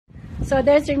So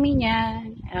there's Herminia.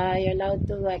 You're allowed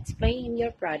to explain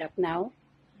your product now.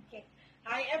 Okay.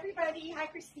 Hi, everybody. Hi,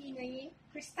 Christine.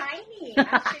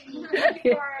 Actually, thank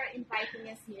you for inviting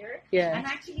us here. Yeah. I'm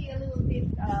actually a little bit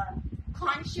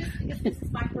conscious because this is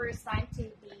my first time to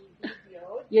be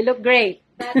videoed. You look great.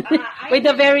 But With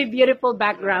a very beautiful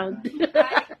background.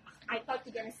 I thought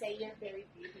you were going to say you're very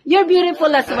beautiful. You're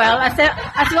beautiful as well as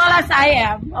I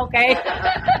am. Okay.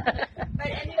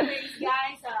 But anyways,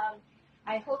 guys,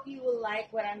 I hope you will like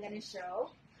what I'm going to show.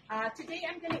 Today,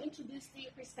 I'm going to introduce to you,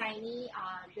 Christine,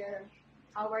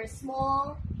 our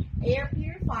small air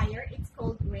purifier. It's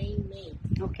called Rainmate.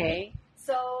 Okay.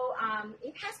 So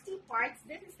it has two parts.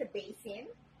 This is the basin,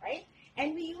 right?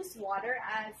 And we use water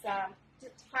as to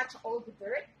touch all the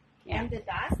dirt and the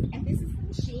dust. And this is the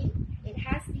machine. It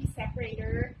has the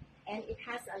separator and it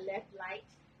has a LED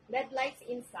lights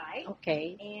inside.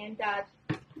 Okay. And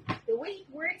the way it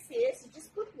works is you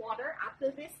just put water up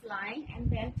to this line and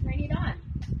then turn it on.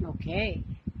 Okay.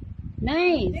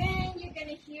 Nice. Then you're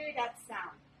gonna hear that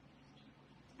sound.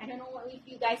 I don't know if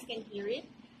you guys can hear it.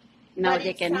 No, but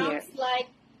they can hear. It sounds like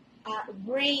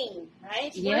rain,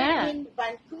 right? Yeah. We're in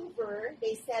Vancouver.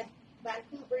 They said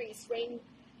Vancouver is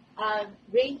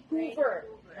Raincouver,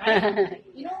 right?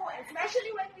 You know,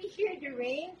 especially when we hear the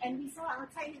rain and we saw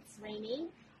outside it's raining,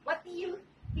 what do you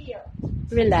feel?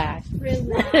 Relax.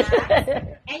 Relax.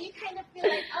 And you kind of feel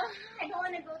like, oh, I don't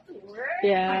want to go to work.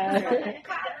 Yeah.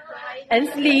 And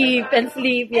sleep, yeah. And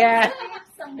sleep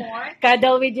some more.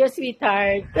 Cuddle with your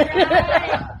sweetheart.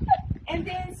 Right. And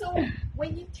then, so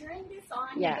when you turn this on,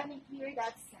 Yeah. you're going to hear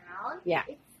that sound. Yeah.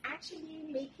 It's actually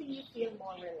making you feel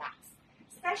more relaxed.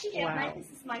 Especially at Wow. night, this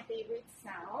is my favorite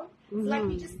sound. Mhm. It's like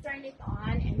you just turn it on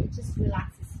and it just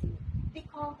relaxes you. They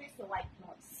call this the white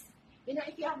noise. You know,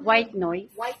 if you have White noise.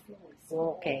 white noise.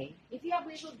 Okay. If you have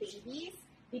little babies,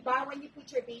 when you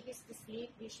put your babies to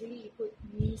sleep, usually you put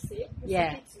music.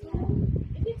 Yeah.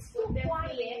 If it's too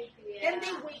quiet, then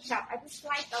they wake up. I just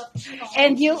like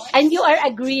And you are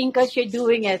agreeing because you're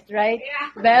doing it, right?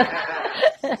 Yeah.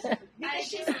 Belle? Because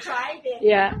she's tried it.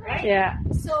 Yeah. Right? Yeah.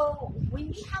 So when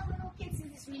we have little kids,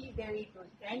 this is really very good.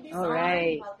 Turn this All on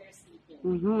right. while they're sleeping.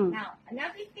 Mm-hmm. Now,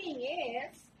 another thing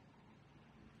is,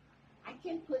 I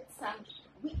can put some.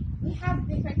 We have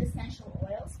different essential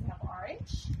oils. We have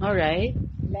orange, All right.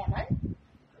 lemon,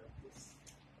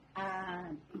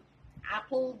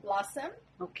 apple blossom,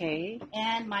 Okay.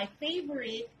 and my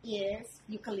favorite is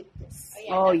eucalyptus.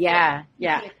 Oh, yeah.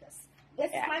 Yeah. Eucalyptus. This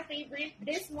is my favorite.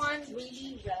 This one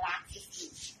really relaxes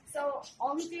you. So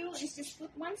all you do is just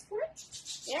put one squirt.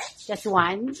 Yeah. Just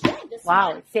one? Yeah, just Wow,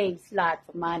 one. it saves lots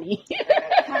of money.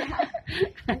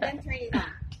 And then turn it on.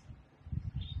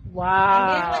 Wow.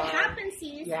 And then what happens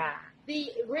is Yeah.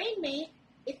 the Rainmate,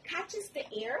 it catches the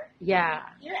air Yeah.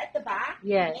 here at the back.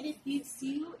 Yes. And it gives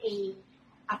you a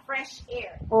fresh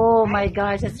air. Oh Right? my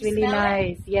gosh, that's You really smell it?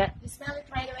 nice. Yeah. You smell it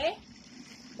right away?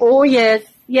 Oh yes.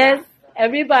 Yes.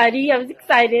 Everybody, I was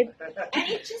excited. And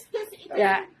it just doesn't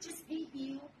Yeah. just give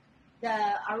you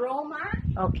the aroma,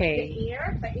 Okay. the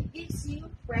air, but it gives you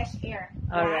fresh air.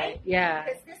 All right. Yeah.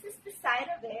 Because this is the side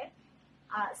of it.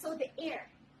 So the air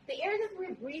that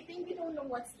we're breathing, we don't know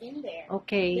what's in there.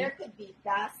 Okay. There could be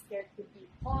dust, there could be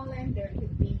pollen, there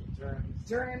could be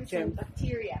germs and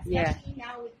bacteria, Yeah. especially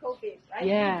now with COVID, right?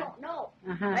 Yeah. We don't know,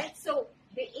 Uh-huh. right? So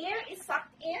the air is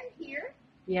sucked in here,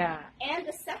 Yeah. and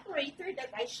the separator that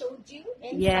I showed you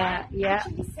inside Yeah.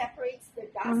 actually separates the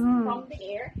dust Mhm. from the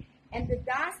air, and the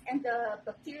dust and the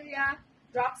bacteria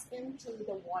drops into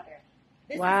the water.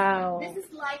 Wow. This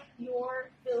is like your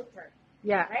filter,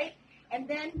 Yeah. right? And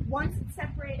then once it's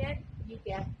separated, you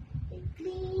get a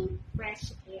clean,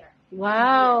 fresh air.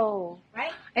 Wow.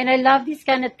 Right? And I love these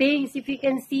kind of things. If you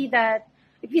can see that,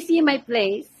 if you see my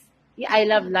place, yeah, I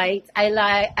love lights. I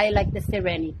like the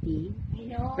serenity, I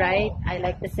know. right? I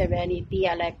like the serenity.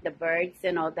 I like the birds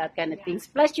and all that kind of things.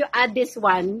 Plus, you add this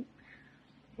one.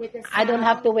 With the I don't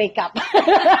have to wake up.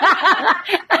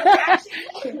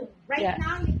 Actually, right Yeah.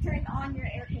 now you turned on your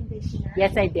air conditioner.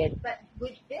 Yes, I did. But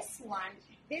with this one,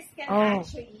 this can Oh,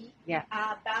 actually yeah.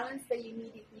 balance the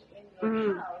humidity in your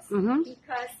Mhm. house Mhm.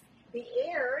 because the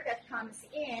air that comes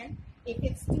in, if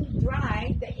it's too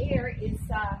dry, the air is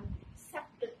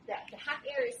the hot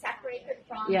air is separated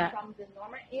from the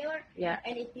normal air, Yeah.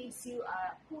 and it gives you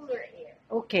cooler air.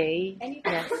 Okay. And you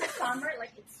can Yes. in the summer,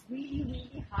 like it's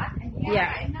really hot, and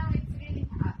Yeah. right now it's really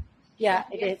hot. Yeah,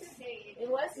 it is. Yesterday, it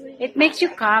was really It makes hot, you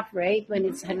right? cough, right? When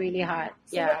it's really hot.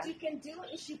 So Yeah. what you can do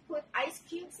is you put ice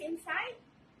cubes inside.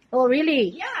 Oh, really?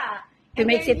 Yeah. To And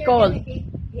makes then it you're cold. gonna get-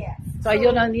 yes. So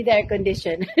you don't need air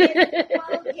condition.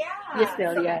 Well, yeah. You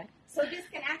still, so, yeah. So this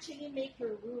can actually make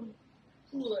your room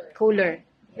cooler. Cooler.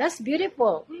 That's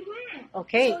beautiful.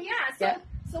 Okay. So yeah, Yeah.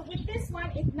 so with this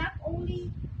one, it not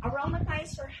only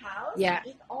aromatizes your house, Yeah.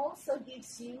 it also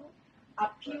gives you a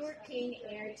pure, clean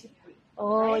air to breathe.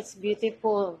 Oh, right? it's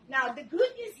beautiful. Now the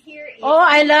good news here is Oh,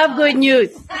 I love good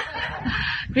news.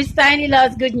 Christine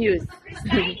loves good news.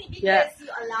 Christine, because Yeah. you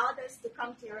allowed us to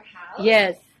come to your house.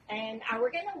 Yes. And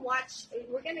we're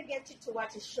gonna get you to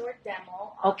watch a short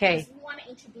demo. Okay. Because we want to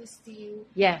introduce to you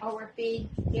Yeah. our big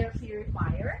air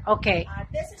purifier. Okay.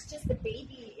 This is just the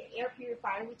baby air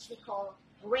purifier, which we call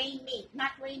Rainmate,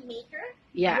 not Rainmaker.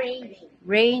 Yeah. Rainmate.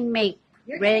 Rainmate.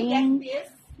 You're gonna get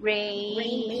this.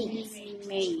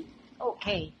 Rainmate.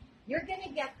 Okay. You're gonna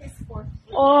get this for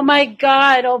free. Oh my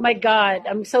God. Oh my God.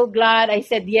 I'm so glad I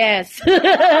said yes.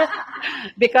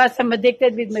 Because I'm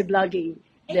addicted with my blogging.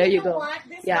 And There you you know go. what?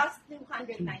 This Yeah. costs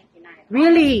 $299.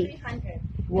 Really? $300.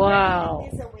 Wow. We're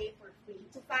giving this away for free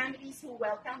to families who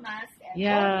welcome us. And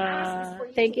Yeah. all we ask is for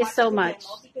Thank to you watch so the much.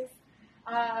 demo because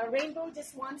Rainbow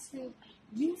just wants to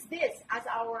use this as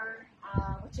our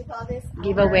what you call this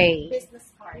Giveaway. our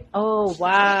business card. Oh, We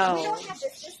wow. don't have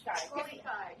business card. Calling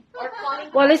card. Or calling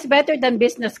Well, card. it's better than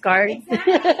business card.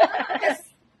 Exactly. Because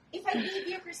if I give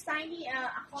you, Christine,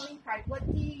 a calling card, where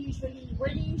do you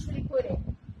usually put it?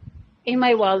 In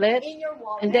my wallet. In your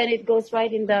wallet. And then it goes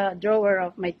right in the drawer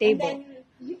of my And table. then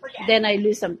you forget. Then I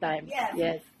lose sometimes. Yes.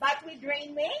 Yes. But with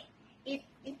Rainmate,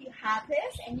 if you have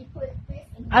this and you put this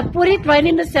in I'll put it right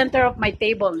in the center of my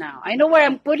table now. I know where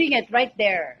I'm putting it, right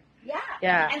there. Yeah.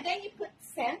 Yeah. And then you put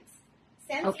scents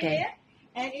Okay. in it,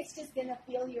 and it's just gonna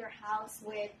fill your house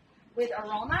with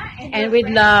aroma and And your with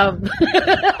friends- love.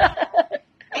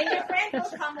 And your friend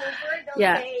will come over. They'll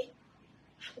Yeah. say,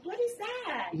 "What is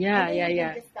that?" Yeah, and then yeah, you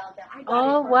yeah. can just tell them, "I got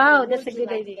Oh, it for wow, free. that's Would a you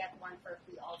good like idea. To get one for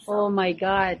free also?" Oh my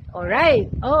God. All right.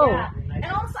 Oh. Yeah. And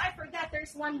also, I forgot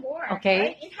there's one more. Okay.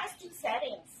 Right? It has two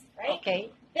settings, right?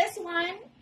 Okay. This one